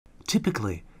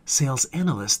Typically, sales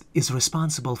analyst is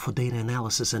responsible for data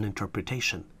analysis and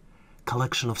interpretation,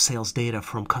 collection of sales data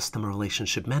from customer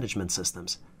relationship management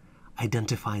systems,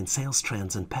 identifying sales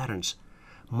trends and patterns,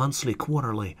 monthly,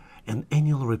 quarterly, and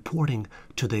annual reporting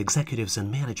to the executives and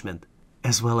management,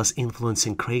 as well as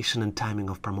influencing creation and timing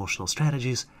of promotional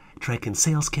strategies, tracking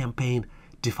sales campaign,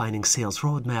 defining sales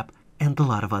roadmap, and a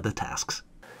lot of other tasks.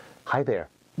 Hi there,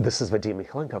 this is Vadim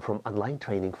Michalenko from Online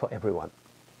Training for Everyone.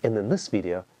 And in this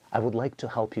video, I would like to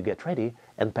help you get ready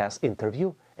and pass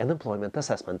interview and employment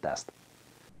assessment test.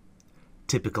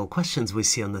 Typical questions we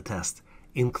see on the test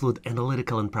include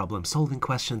analytical and problem-solving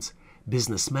questions,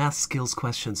 business math skills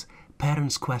questions,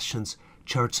 patterns questions,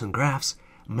 charts and graphs,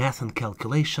 math and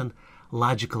calculation,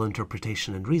 logical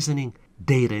interpretation and reasoning,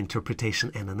 data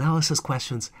interpretation and analysis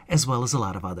questions, as well as a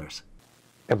lot of others.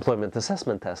 Employment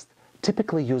assessment test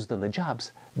typically used on the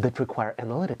jobs that require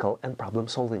analytical and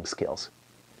problem-solving skills.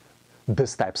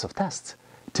 These types of tests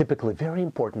typically very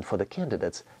important for the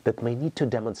candidates that may need to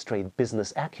demonstrate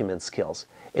business acumen skills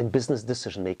and business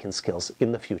decision-making skills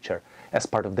in the future as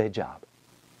part of their job.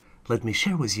 Let me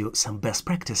share with you some best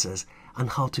practices on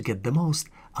how to get the most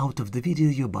out of the video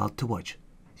you're about to watch.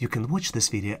 You can watch this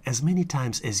video as many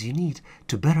times as you need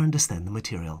to better understand the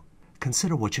material.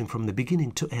 Consider watching from the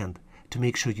beginning to end to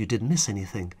make sure you didn't miss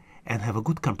anything and have a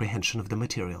good comprehension of the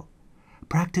material.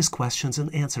 Practice questions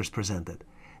and answers presented.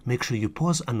 Make sure you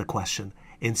pause on the question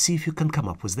and see if you can come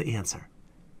up with the answer.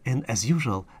 And as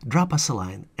usual, drop us a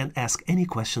line and ask any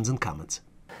questions and comments.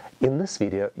 In this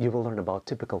video, you will learn about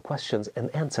typical questions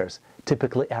and answers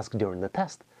typically asked during the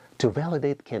test to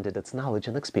validate candidates' knowledge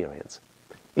and experience.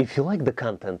 If you like the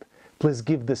content, please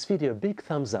give this video a big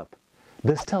thumbs up.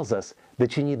 This tells us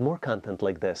that you need more content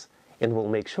like this, and we'll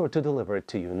make sure to deliver it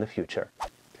to you in the future.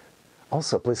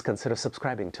 Also, please consider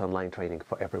subscribing to Online Training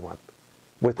for Everyone.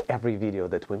 With every video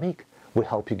that we make, we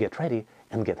help you get ready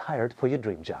and get hired for your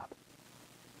dream job.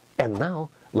 And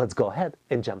now, let's go ahead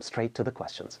and jump straight to the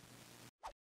questions.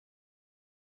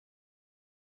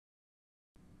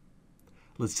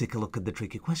 Let's take a look at the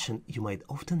tricky question you might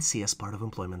often see as part of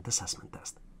employment assessment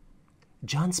test.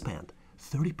 John spent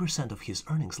 30% of his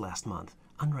earnings last month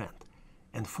on rent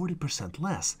and 40%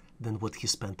 less than what he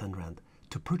spent on rent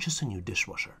to purchase a new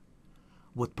dishwasher.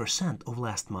 What percent of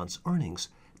last month's earnings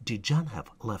did John have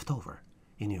left over?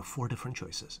 In your 4 different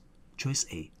choices. Choice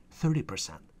A,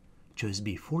 30%. Choice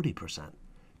B, 40%.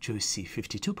 Choice C,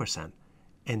 52%.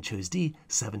 And choice D,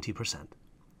 70%.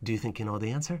 Do you think you know the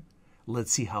answer?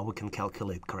 Let's see how we can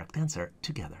calculate correct answer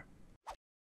together.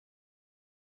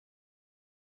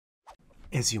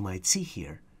 As you might see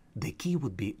here, the key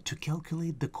would be to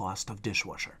calculate the cost of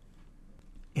dishwasher.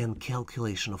 And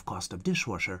calculation of cost of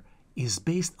dishwasher is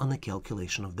based on a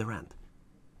calculation of the rent.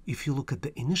 If you look at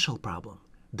the initial problem,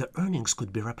 the earnings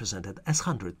could be represented as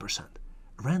 100%.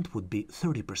 Rent would be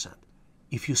 30%.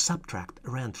 If you subtract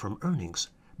rent from earnings,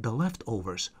 the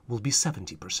leftovers will be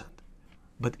 70%.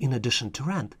 But in addition to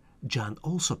rent, John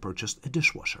also purchased a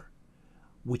dishwasher,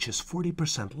 which is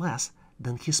 40% less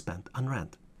than he spent on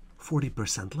rent.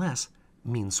 40% less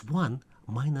means 1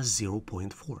 minus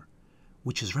 0.4,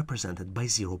 which is represented by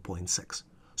 0.6.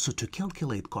 So to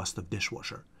calculate cost of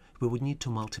dishwasher, we would need to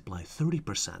multiply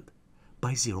 30%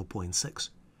 by 0.6,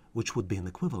 which would be an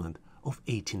equivalent of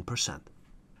 18%.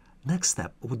 Next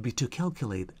step would be to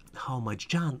calculate how much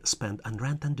John spent on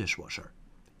rent and dishwasher.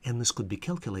 And this could be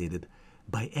calculated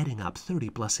by adding up 30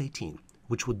 plus 18,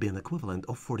 which would be an equivalent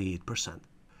of 48%.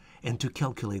 And to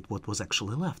calculate what was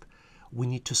actually left, we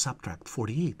need to subtract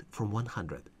 48 from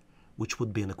 100, which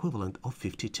would be an equivalent of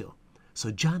 52. So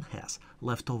John has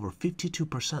left over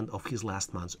 52% of his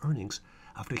last month's earnings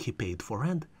after he paid for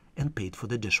rent and paid for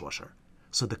the dishwasher.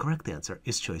 So the correct answer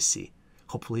is choice C.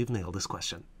 Hopefully you've nailed this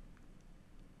question.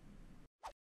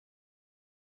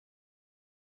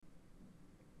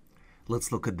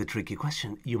 Let's look at the tricky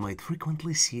question you might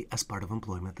frequently see as part of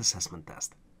employment assessment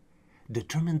test.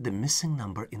 Determine the missing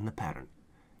number in the pattern.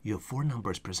 You have 4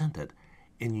 numbers presented,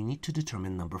 and you need to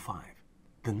determine number 5.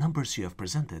 The numbers you have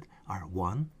presented are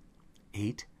 1,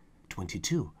 8,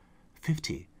 22,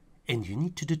 50, and you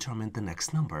need to determine the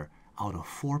next number out of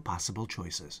 4 possible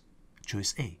choices.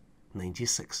 Choice A,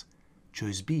 96.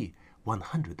 Choice B,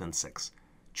 106.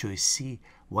 Choice C,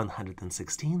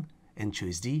 116. And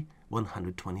choice D,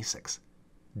 126.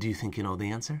 Do you think you know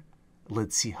the answer?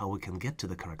 Let's see how we can get to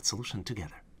the correct solution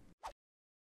together.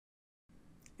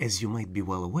 As you might be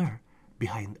well aware,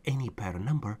 behind any pattern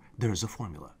number there is a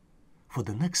formula. For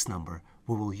the next number,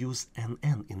 we will use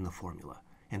NN in the formula,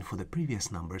 and for the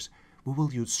previous numbers, we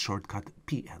will use shortcut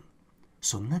PN.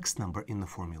 So next number in the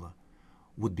formula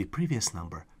would be previous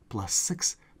number plus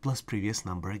 6 plus previous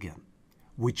number again.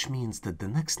 which means that the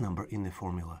next number in the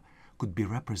formula could be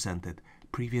represented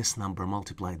previous number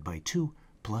multiplied by 2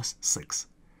 plus 6.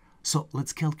 So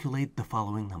let's calculate the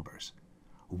following numbers.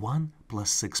 1 plus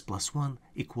 6 plus 1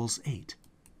 equals 8.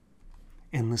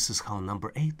 And this is how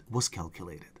number 8 was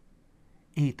calculated.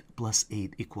 8 plus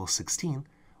 8 equals 16,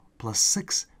 plus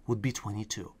 6 would be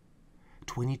 22.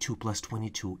 22 plus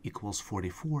 22 equals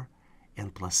 44,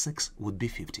 and plus 6 would be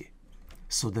 50.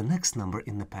 So the next number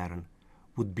in the pattern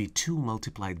would be 2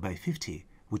 multiplied by 50,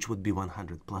 which would be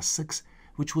 100, plus 6,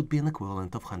 which would be an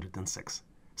equivalent of 106.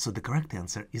 So the correct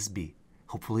answer is B.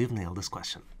 Hopefully you've nailed this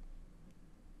question.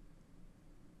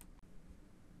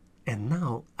 And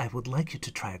now I would like you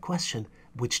to try a question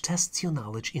which tests your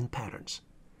knowledge in patterns.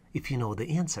 If you know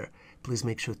the answer, please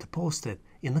make sure to post it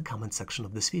in the comment section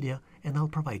of this video and I'll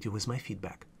provide you with my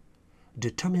feedback.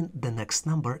 Determine the next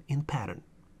number in pattern.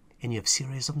 And you have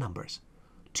series of numbers: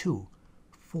 2,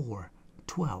 4,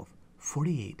 12,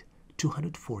 48,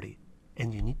 240.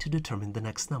 And you need to determine the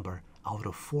next number out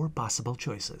of 4 possible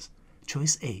choices.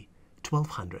 Choice A,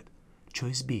 1200.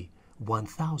 Choice B,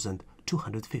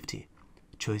 1250.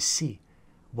 Choice C,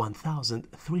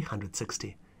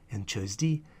 1360. And choice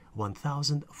D,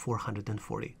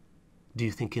 1440. Do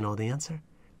you think you know the answer?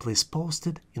 Please post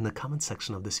it in the comment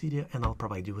section of this video and I'll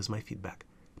provide you with my feedback.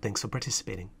 Thanks for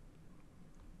participating.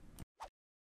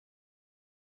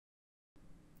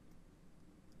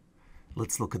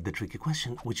 Let's look at the tricky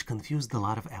question which confused a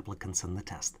lot of applicants in the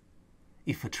test.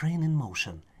 If a train in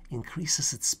motion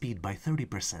increases its speed by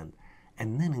 30%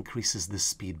 and then increases this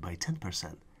speed by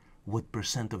 10%, what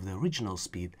percent of the original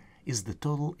speed is the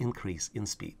total increase in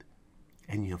speed?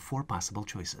 And you have 4 possible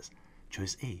choices.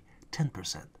 Choice A,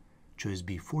 10%. Choice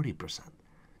B, 40%.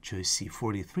 Choice C,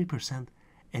 43%.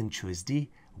 And choice D,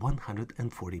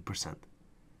 140%.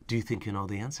 Do you think you know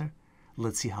the answer?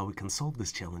 Let's see how we can solve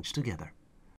this challenge together.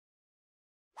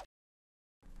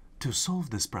 To solve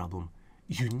this problem,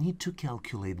 you need to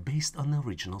calculate based on the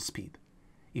original speed.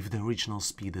 If the original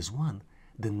speed is 1,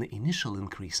 then the initial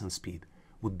increase in speed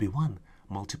would be 1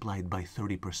 multiplied by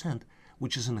 30%,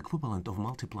 which is an equivalent of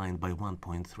multiplying by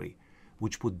 1.3,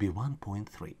 which would be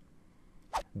 1.3.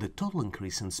 The total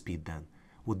increase in speed then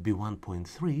would be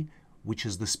 1.3, which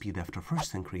is the speed after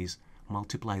first increase,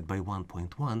 multiplied by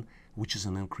 1.1, which is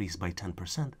an increase by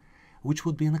 10%, which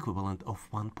would be an equivalent of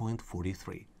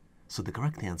 1.43. So the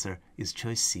correct answer is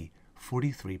choice C,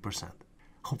 43%.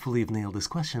 Hopefully you've nailed this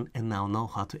question and now know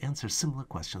how to answer similar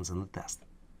questions in the test.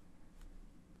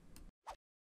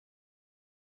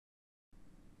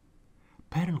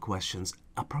 Pattern questions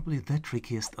are probably the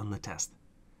trickiest on the test.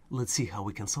 Let's see how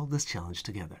we can solve this challenge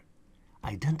together.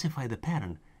 Identify the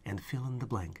pattern and fill in the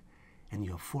blank. And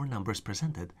you have 4 numbers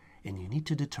presented and you need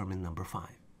to determine number 5.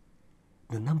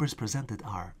 The numbers presented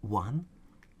are 1,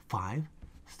 5,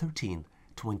 13,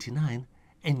 29,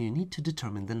 and you need to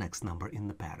determine the next number in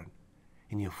the pattern.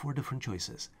 And you have 4 different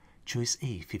choices. Choice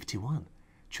A, 51.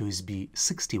 Choice B,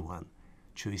 61.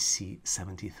 Choice C,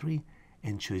 73.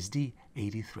 And choice D,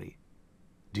 83.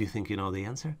 Do you think you know the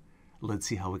answer? Let's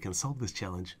see how we can solve this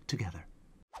challenge together.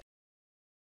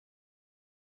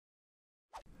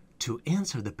 To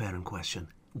answer the pattern question,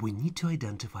 we need to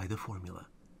identify the formula.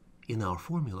 In our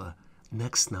formula,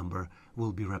 next number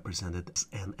will be represented as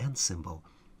an N symbol,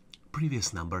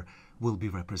 previous number will be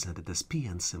represented as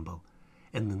PN symbol,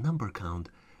 and the number count,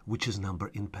 which is number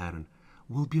in pattern,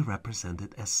 will be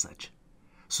represented as such.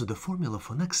 So the formula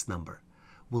for next number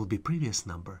will be previous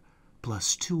number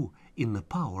plus 2 in the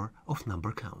power of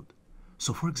number count.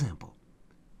 So for example,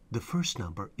 the first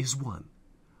number is 1.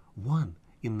 1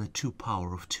 in the 2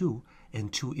 power of 2,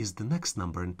 and 2 is the next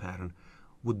number in pattern,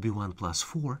 would be 1 plus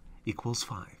 4 equals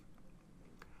 5.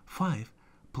 5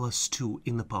 plus 2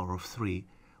 in the power of 3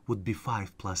 would be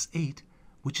 5 plus 8,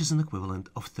 which is an equivalent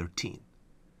of 13.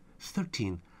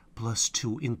 13 plus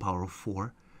 2 in power of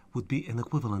 4 would be an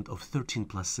equivalent of 13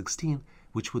 plus 16,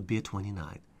 which would be a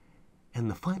 29. And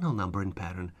the final number in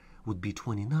pattern would be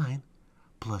 29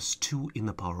 plus 2 in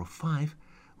the power of 5,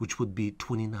 which would be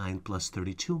 29 plus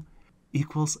 32,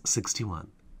 equals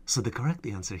 61. So the correct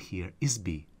answer here is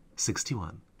B,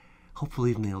 61. Hopefully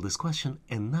you've nailed this question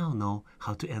and now know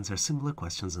how to answer similar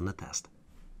questions in the test.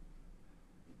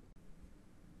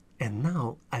 And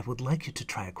now I would like you to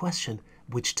try a question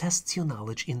which tests your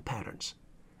knowledge in patterns.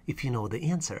 If you know the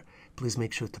answer, please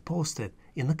make sure to post it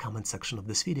in the comment section of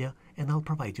this video and I'll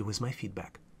provide you with my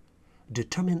feedback.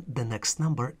 Determine the next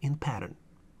number in pattern.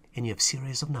 And you have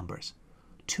series of numbers: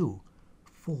 2,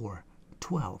 4,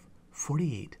 12,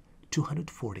 48,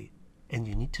 240. And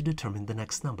you need to determine the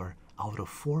next number out of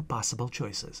 4 possible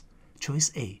choices. Choice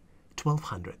A,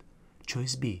 1200.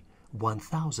 Choice B,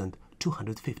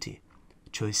 1250.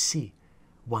 Choice C,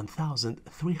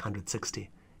 1,360.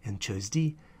 And choice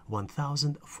D,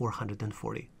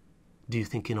 1,440. Do you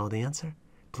think you know the answer?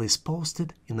 Please post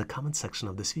it in the comment section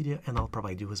of this video and I'll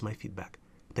provide you with my feedback.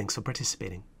 Thanks for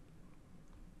participating.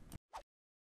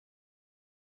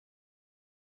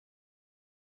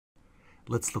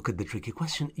 Let's look at the tricky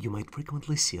question you might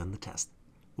frequently see on the test.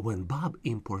 When Bob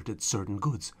imported certain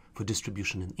goods for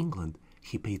distribution in England,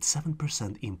 he paid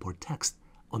 7% import tax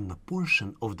on the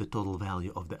portion of the total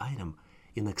value of the item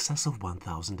in excess of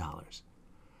 $1,000.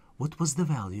 What was the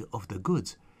value of the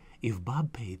goods if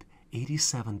Bob paid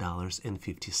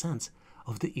 $87.50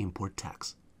 of the import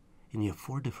tax? And you have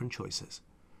four different choices: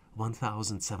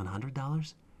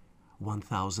 $1,700,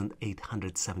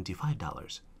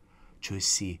 $1,875, choice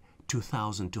C,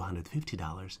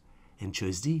 $2,250, and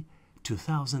choice D,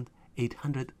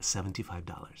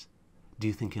 $2,875. Do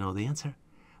you think you know the answer?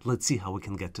 Let's see how we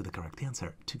can get to the correct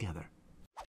answer together.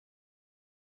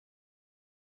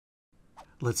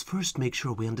 Let's first make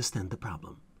sure we understand the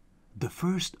problem. The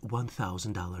first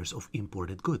 $1,000 of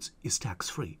imported goods is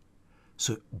tax-free,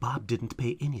 so Bob didn't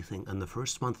pay anything on the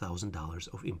first $1,000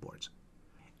 of imports,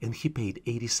 and he paid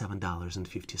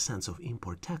 $87.50 of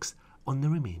import tax on the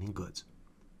remaining goods.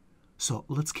 So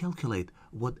let's calculate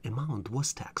what amount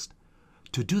was taxed.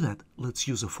 To do that, let's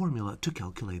use a formula to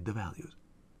calculate the values.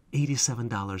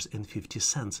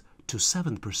 $87.50 to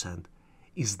 7%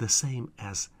 is the same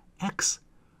as X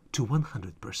to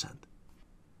 100%.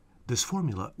 This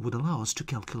formula would allow us to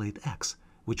calculate X,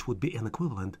 which would be an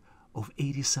equivalent of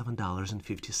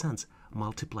 $87.50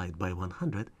 multiplied by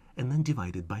 100 and then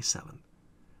divided by 7.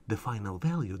 The final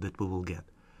value that we will get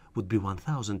would be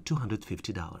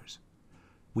 $1,250,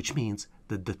 which means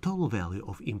that the total value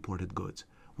of imported goods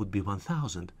would be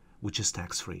 $1,000, which is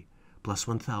tax-free, plus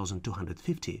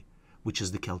 $1,250, which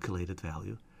is the calculated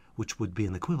value, which would be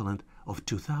an equivalent of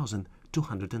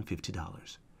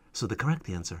 $2,250. So the correct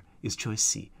answer is choice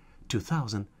C,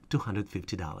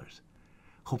 $2,250.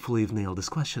 Hopefully you've nailed this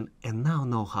question and now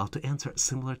know how to answer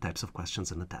similar types of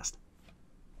questions in the test.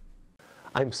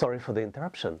 I'm sorry for the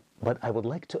interruption, but I would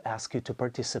like to ask you to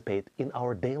participate in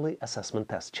our daily assessment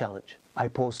test challenge. I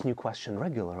post new questions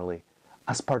regularly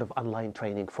as part of online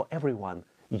training for everyone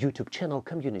YouTube channel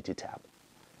community tab.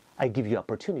 I give you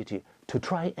opportunity to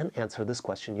try and answer this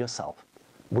question yourself.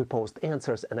 We post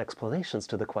answers and explanations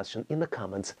to the question in the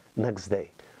comments next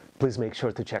day. Please make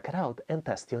sure to check it out and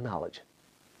test your knowledge.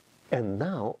 And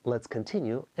now let's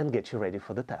continue and get you ready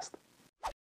for the test.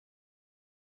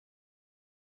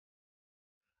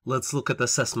 Let's look at the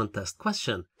assessment test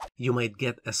question you might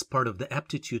get as part of the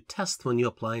aptitude test when you're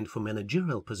applying for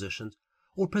managerial positions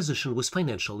or position with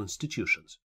financial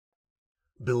institutions.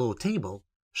 Below table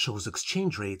shows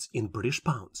exchange rates in British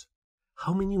pounds.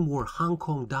 How many more Hong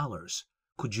Kong dollars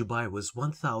could you buy with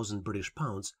 1,000 British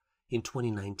pounds in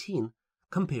 2019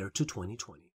 compared to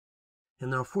 2020?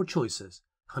 And there are four choices: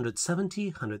 170,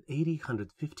 180,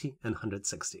 150, and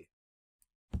 160.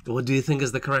 What do you think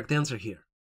is the correct answer here?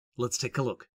 Let's take a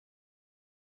look.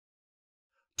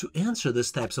 To answer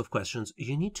these types of questions,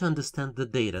 you need to understand the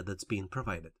data that's being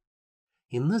provided.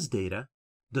 In this data,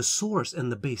 the source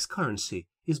and the base currency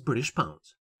is British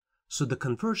pounds, so the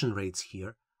conversion rates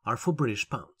here are for British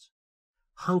pounds.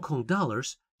 Hong Kong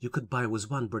dollars you could buy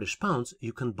with 1 British pounds,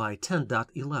 you can buy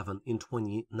 10.11 in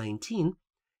 2019,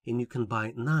 and you can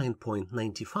buy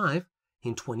 9.95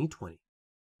 in 2020.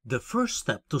 The first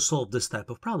step to solve this type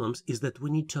of problems is that we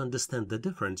need to understand the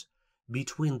difference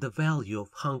between the value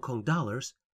of Hong Kong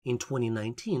dollars in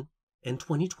 2019 and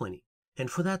 2020.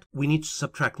 And for that, we need to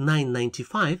subtract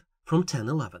 9.95 from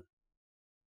 10.11.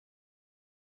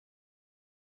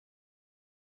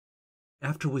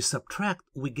 After we subtract,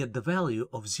 we get the value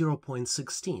of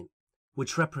 0.16,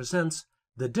 which represents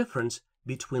the difference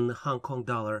between the Hong Kong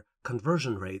dollar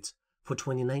conversion rates for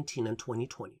 2019 and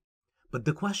 2020. But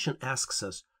the question asks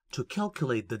us to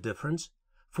calculate the difference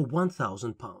for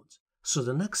 1,000 pounds. So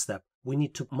the next step, we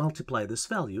need to multiply this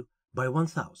value by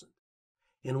 1,000.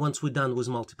 And once we're done with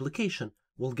multiplication,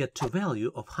 we'll get to a value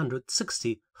of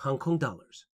 160 Hong Kong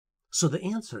dollars. So the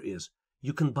answer is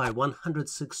you can buy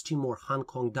 160 more Hong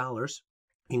Kong dollars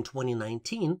in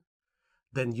 2019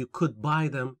 than you could buy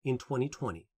them in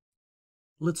 2020.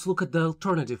 Let's look at the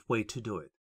alternative way to do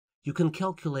it. You can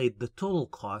calculate the total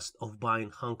cost of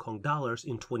buying Hong Kong dollars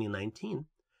in 2019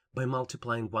 by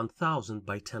multiplying 1,000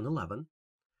 by 1011,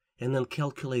 and then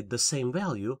calculate the same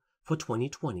value for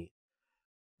 2020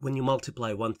 when you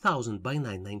multiply 1,000 by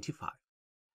 995.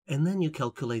 And then you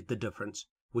calculate the difference,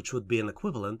 which would be an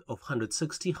equivalent of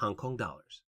 160 Hong Kong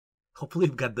dollars. Hopefully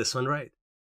you've got this one right.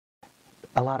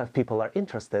 A lot of people are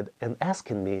interested in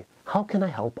asking me, how can I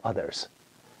help others?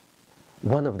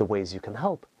 One of the ways you can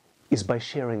help is by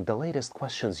sharing the latest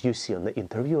questions you see on the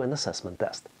interview and assessment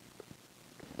test.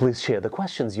 Please share the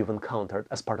questions you've encountered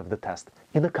as part of the test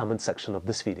in the comment section of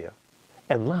this video.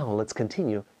 And now let's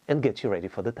continue and get you ready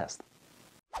for the test.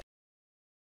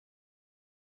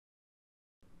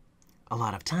 A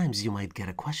lot of times you might get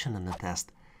a question in the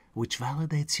test which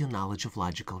validates your knowledge of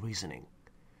logical reasoning.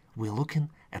 We're looking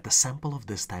at a sample of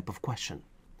this type of question.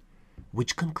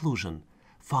 Which conclusion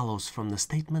follows from the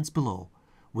statements below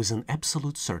with an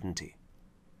absolute certainty?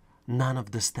 None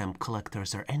of the stamp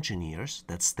collectors are engineers,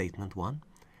 that's statement 1,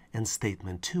 and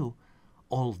statement 2,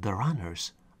 all the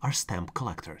runners are stamp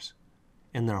collectors.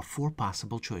 And there are 4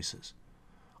 possible choices.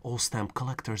 All stamp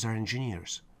collectors are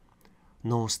engineers.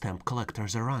 No stamp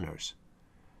collectors are runners.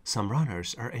 Some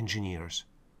runners are engineers.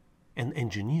 And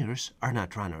engineers are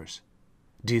not runners.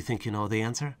 Do you think you know the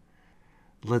answer?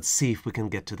 Let's see if we can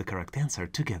get to the correct answer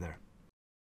together.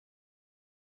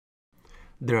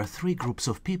 There are 3 groups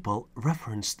of people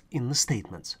referenced in the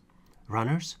statements: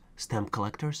 runners, stamp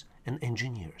collectors, and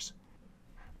engineers.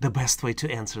 The best way to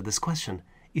answer this question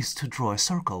is to draw a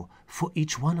circle for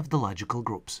each one of the logical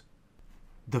groups.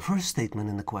 The first statement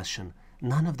in the question,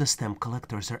 none of the stamp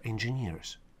collectors are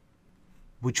engineers,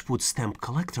 which puts stamp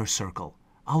collector circle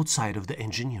outside of the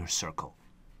engineer circle.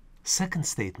 Second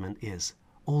statement is,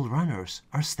 all runners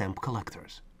are stamp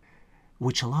collectors,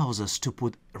 which allows us to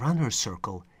put runner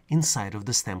circle inside of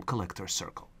the stamp collector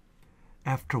circle.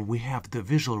 After we have the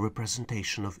visual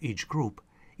representation of each group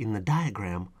in the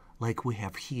diagram, like we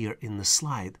have here in the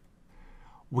slide,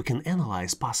 we can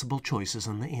analyze possible choices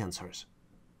on the answers.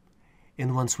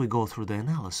 And once we go through the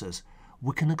analysis,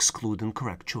 we can exclude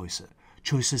incorrect choices.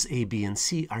 Choices A, B, and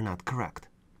C are not correct.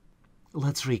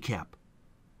 Let's recap.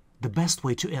 The best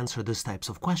way to answer these types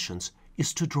of questions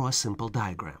is to draw a simple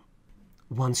diagram.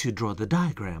 Once you draw the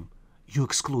diagram, you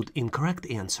exclude incorrect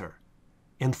answer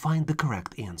and find the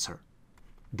correct answer.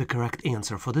 The correct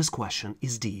answer for this question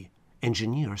is D.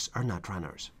 Engineers are not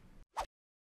runners.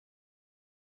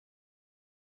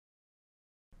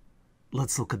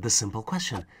 Let's look at the simple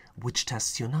question, which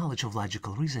tests your knowledge of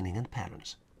logical reasoning and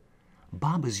patterns.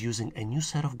 Bob is using a new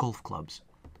set of golf clubs.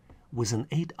 With an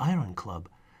 8-iron club,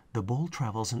 the ball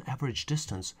travels an average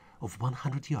distance of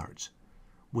 100 yards.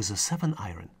 With a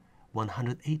 7-iron,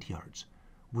 108 yards.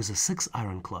 With a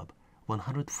 6-iron club,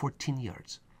 114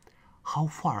 yards. How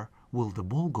far will the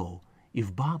ball go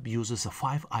if Bob uses a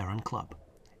 5-iron club?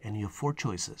 And you have 4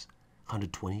 choices: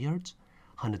 120 yards,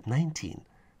 119,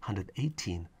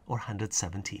 118, or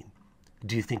 117.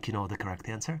 Do you think you know the correct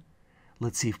answer?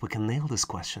 Let's see if we can nail this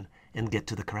question and get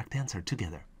to the correct answer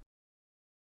together.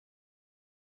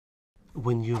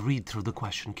 When you read through the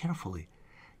question carefully,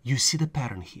 you see the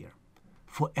pattern here.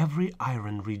 For every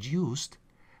iron reduced,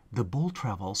 the ball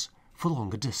travels for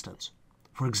longer distance.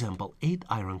 For example,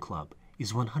 8-iron club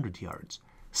is 100 yards,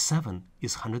 7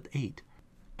 is 108,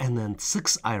 and then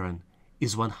 6-iron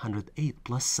is 108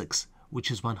 plus 6,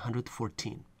 which is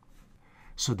 114.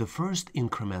 So the first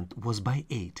increment was by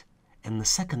 8, and the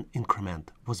second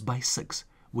increment was by 6,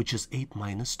 which is 8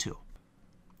 minus 2.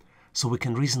 So we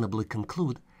can reasonably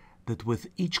conclude that with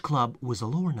each club with a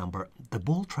lower number, the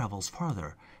ball travels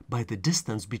farther by the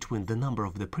distance between the number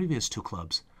of the previous 2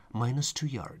 clubs minus 2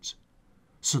 yards.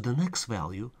 So the next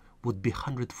value would be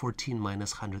 114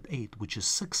 minus 108, which is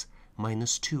 6,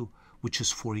 minus 2, which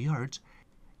is 4 yards,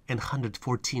 and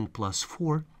 114 plus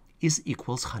 4 is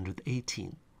equals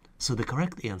 118. So the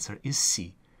correct answer is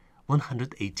C,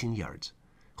 118 yards.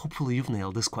 Hopefully you've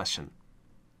nailed this question.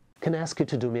 Can I ask you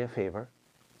to do me a favor?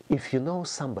 If you know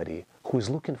somebody who is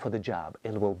looking for the job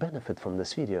and will benefit from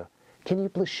this video, can you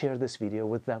please share this video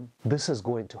with them? This is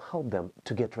going to help them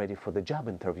to get ready for the job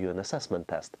interview and assessment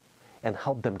test and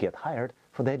help them get hired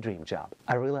for their dream job.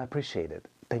 I really appreciate it.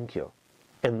 Thank you.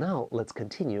 And now let's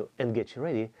continue and get you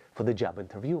ready for the job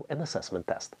interview and assessment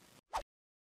test.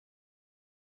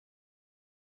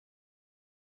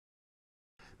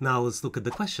 Now let's look at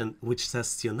the question which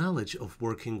tests your knowledge of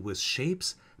working with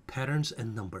shapes, patterns,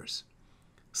 and numbers.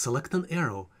 Select an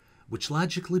arrow which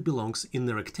logically belongs in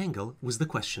the rectangle with the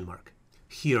question mark.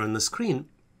 Here on the screen,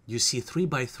 you see 3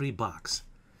 by 3 box.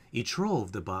 Each row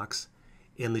of the box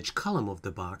and each column of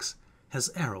the box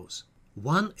has arrows.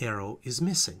 One arrow is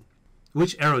missing.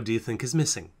 Which arrow do you think is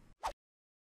missing?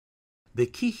 The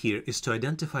key here is to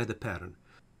identify the pattern.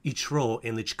 Each row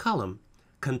and each column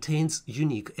contains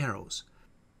unique arrows.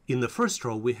 In the first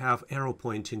row, we have arrow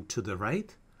pointing to the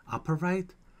right, upper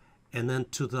right, and then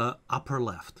to the upper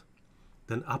left.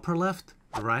 Then upper left,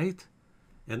 right,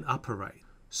 and upper right.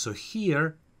 So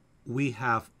here we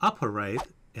have upper right,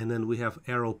 and then we have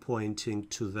arrow pointing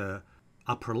to the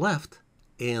upper left,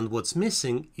 and what's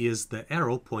missing is the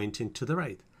arrow pointing to the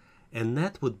right. And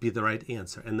that would be the right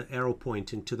answer. And the arrow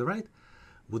pointing to the right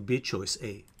would be choice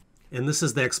A. And this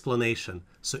is the explanation.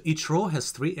 So each row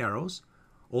has 3 arrows.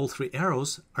 All 3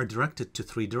 arrows are directed to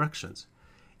 3 directions,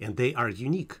 and they are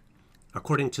unique.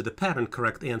 According to the pattern,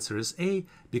 correct answer is A,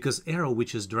 because arrow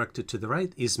which is directed to the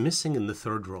right is missing in the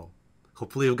 3rd row.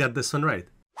 Hopefully you got this one right.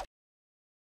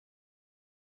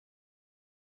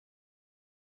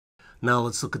 Now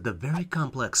let's look at the very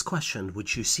complex question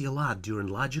which you see a lot during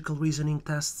logical reasoning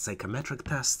tests, psychometric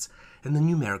tests, and the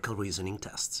numerical reasoning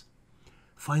tests.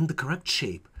 Find the correct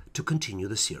shape to continue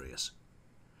the series.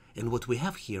 And what we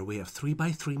have here, we have 3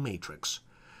 by 3 matrix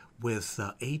with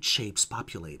 8 shapes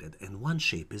populated, and 1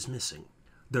 shape is missing.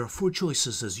 There are 4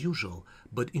 choices as usual,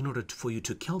 but in order for you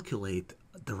to calculate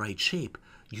the right shape,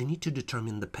 you need to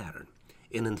determine the pattern.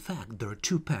 And in fact, there are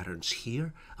 2 patterns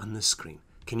here on this screen.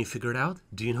 Can you figure it out?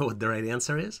 Do you know what the right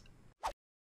answer is?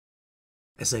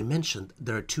 As I mentioned,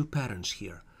 there are 2 patterns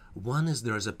here. One is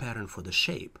there is a pattern for the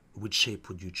shape. Which shape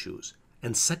would you choose?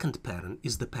 And second pattern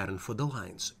is the pattern for the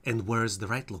lines. And where is the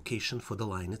right location for the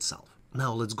line itself?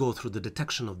 Now let's go through the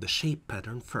detection of the shape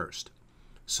pattern first.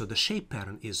 So the shape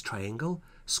pattern is triangle,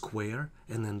 square,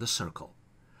 and then the circle,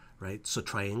 right? So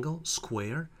triangle,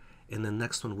 square, and then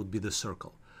next one would be the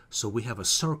circle. So we have a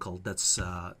circle, that's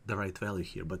the right value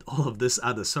here, but all of this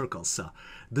are the circles. So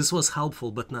this was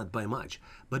helpful, but not by much.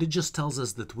 But it just tells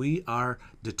us that we are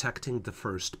detecting the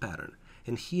first pattern.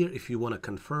 And here, if you want to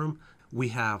confirm, we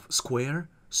have square,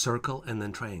 circle, and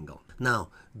then triangle. Now,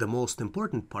 the most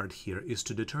important part here is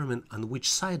to determine on which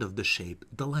side of the shape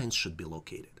the lines should be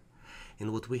located.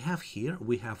 And what we have here,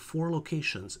 we have 4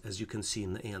 locations, as you can see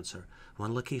in the answer.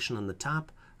 1 location on the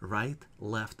top, right,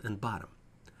 left, and bottom.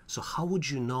 So how would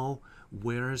you know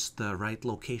where's the right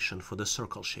location for the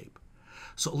circle shape?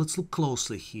 So let's look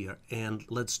closely here and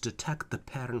let's detect the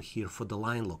pattern here for the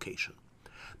line location.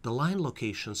 The line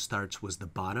location starts with the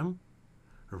bottom,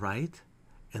 right,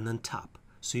 and then top.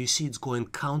 So you see it's going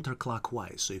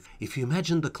counterclockwise. So if you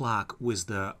imagine the clock with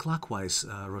the clockwise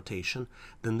rotation,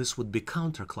 then this would be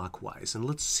counterclockwise. And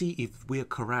let's see if we are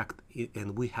correct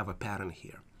and we have a pattern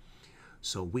here.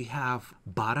 So we have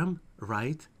bottom,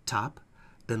 right, top.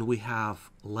 Then we have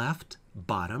left,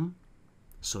 bottom,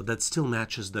 so that still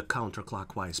matches the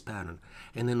counterclockwise pattern.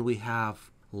 And then we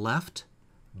have left,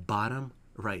 bottom,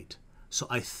 right. So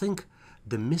I think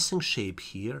the missing shape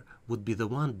here would be the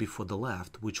one before the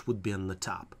left, which would be on the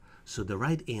top. So the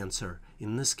right answer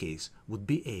in this case would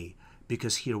be A,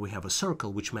 because here we have a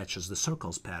circle which matches the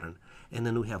circle's pattern, and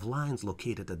then we have lines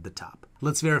located at the top.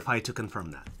 Let's verify to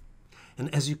confirm that.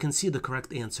 And as you can see, the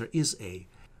correct answer is A.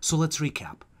 So let's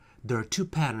recap. There are 2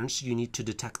 patterns you need to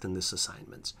detect in this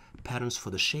assignment. Patterns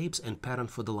for the shapes and pattern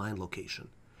for the line location.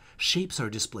 Shapes are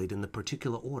displayed in the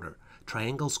particular order.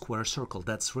 Triangle, square, circle,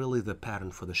 that's really the pattern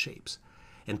for the shapes.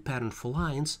 And pattern for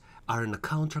lines are in a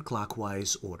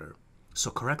counterclockwise order.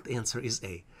 So correct answer is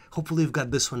A. Hopefully you've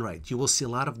got this one right. You will see a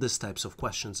lot of these types of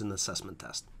questions in the assessment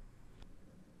test.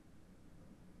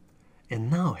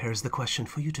 And now here's the question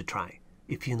for you to try.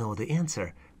 If you know the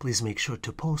answer, please make sure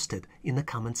to post it in the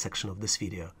comment section of this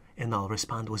video, and I'll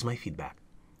respond with my feedback.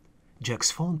 Jack's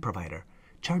phone provider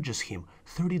charges him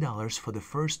 $30 for the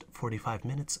first 45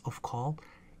 minutes of call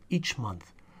each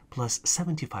month, plus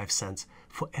 75 cents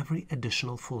for every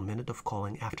additional full minute of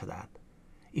calling after that.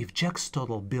 If Jack's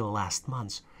total bill last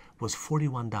month was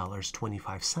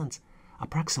 $41.25,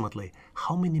 approximately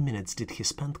how many minutes did he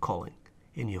spend calling?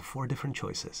 And you have 4 different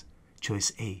choices.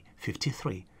 Choice A,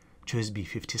 53, choice B,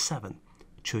 57,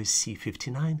 choice C,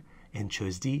 59, and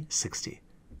choice D, 60.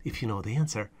 If you know the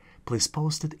answer, please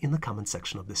post it in the comment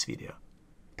section of this video.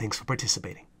 Thanks for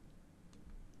participating.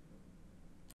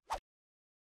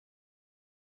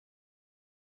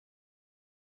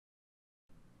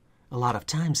 A lot of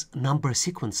times, number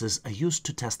sequences are used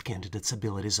to test candidates'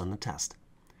 abilities on the test.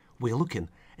 We're looking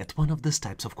at one of these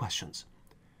types of questions.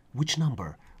 Which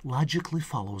number logically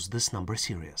follows this number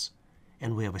series?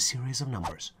 And we have a series of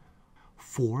numbers.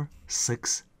 4,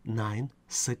 6, 9,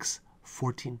 6,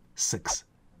 14, 6.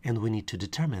 And we need to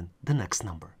determine the next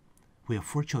number. We have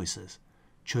 4 choices.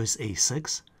 Choice A,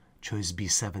 6, choice B,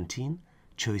 17,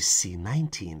 choice C,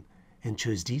 19, and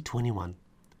choice D, 21.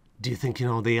 Do you think you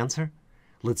know the answer?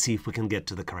 Let's see if we can get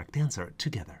to the correct answer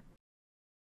together.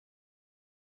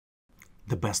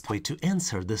 The best way to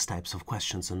answer these types of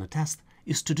questions on the test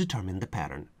is to determine the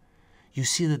pattern. You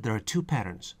see that there are 2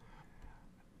 patterns.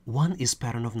 One is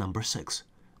pattern of number 6,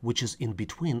 which is in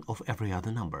between of every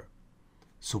other number.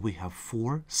 So we have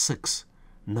 4, 6,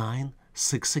 9,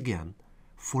 6 again,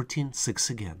 14, 6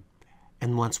 again.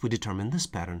 And once we determine this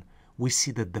pattern, we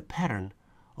see that the pattern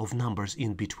of numbers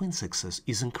in between sixes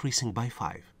is increasing by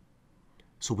 5.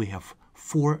 So we have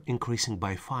 4 increasing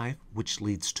by 5, which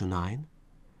leads to 9.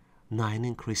 9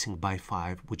 increasing by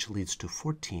 5, which leads to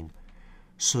 14.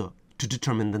 So to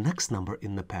determine the next number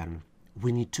in the pattern,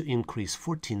 we need to increase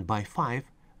 14 by 5,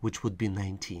 which would be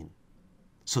 19.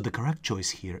 So the correct choice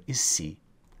here is C.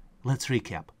 Let's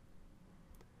recap.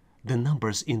 The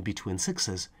numbers in between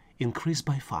sixes increase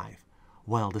by 5,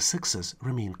 while the sixes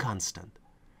remain constant.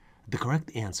 The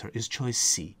correct answer is choice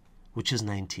C, which is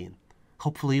 19.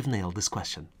 Hopefully you've nailed this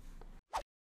question.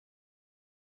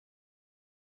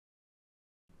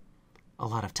 A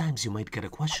lot of times you might get a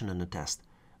question on a test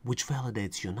which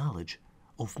validates your knowledge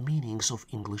of meanings of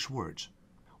English words.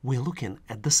 We're looking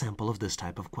at the sample of this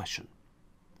type of question.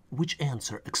 Which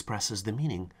answer expresses the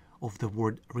meaning of the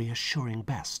word reassuring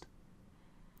best?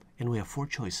 And we have 4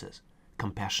 choices: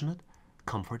 compassionate,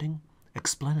 comforting,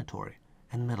 explanatory,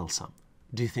 and meddlesome.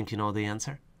 Do you think you know the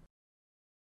answer?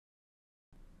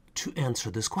 To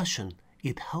answer this question,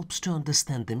 it helps to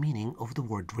understand the meaning of the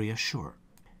word reassure.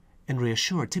 And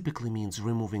reassure typically means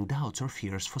removing doubts or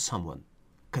fears for someone.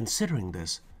 Considering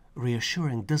this,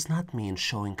 reassuring does not mean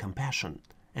showing compassion,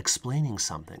 explaining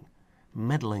something,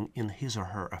 meddling in his or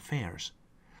her affairs.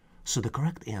 So the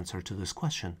correct answer to this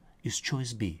question is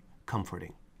choice B,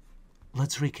 comforting.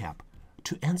 Let's recap.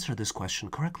 To answer this question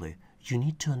correctly, you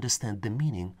need to understand the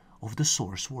meaning of the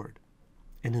source word.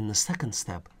 And in the second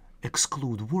step,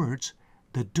 exclude words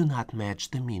that do not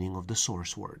match the meaning of the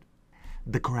source word.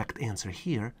 The correct answer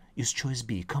here is choice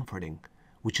B, comforting,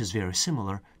 which is very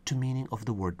similar to meaning of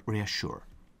the word reassure.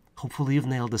 Hopefully you've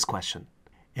nailed this question.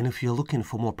 And if you're looking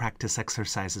for more practice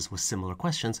exercises with similar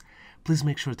questions, please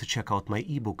make sure to check out my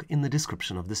ebook in the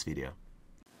description of this video.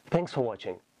 Thanks for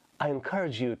watching. I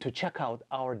encourage you to check out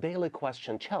our daily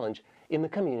question challenge in the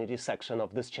community section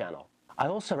of this channel. I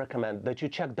also recommend that you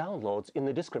check downloads in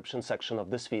the description section of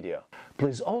this video.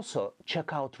 Please also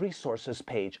check out resources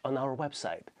page on our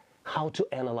website,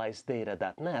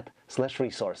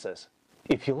 howtoanalyzedata.net/resources.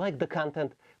 If you like the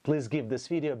content, please give this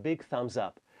video a big thumbs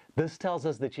up. This tells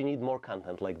us that you need more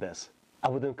content like this. I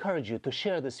would encourage you to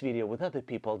share this video with other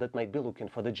people that might be looking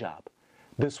for the job.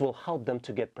 This will help them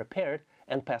to get prepared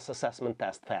and pass assessment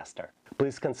tests faster.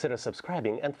 Please consider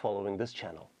subscribing and following this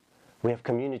channel. We have a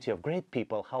community of great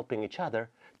people helping each other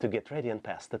to get ready and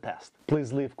pass the test.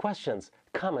 Please leave questions,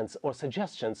 comments, or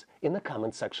suggestions in the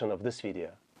comment section of this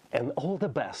video. And all the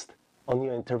best on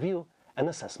your interview and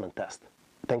assessment test.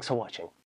 Thanks for watching.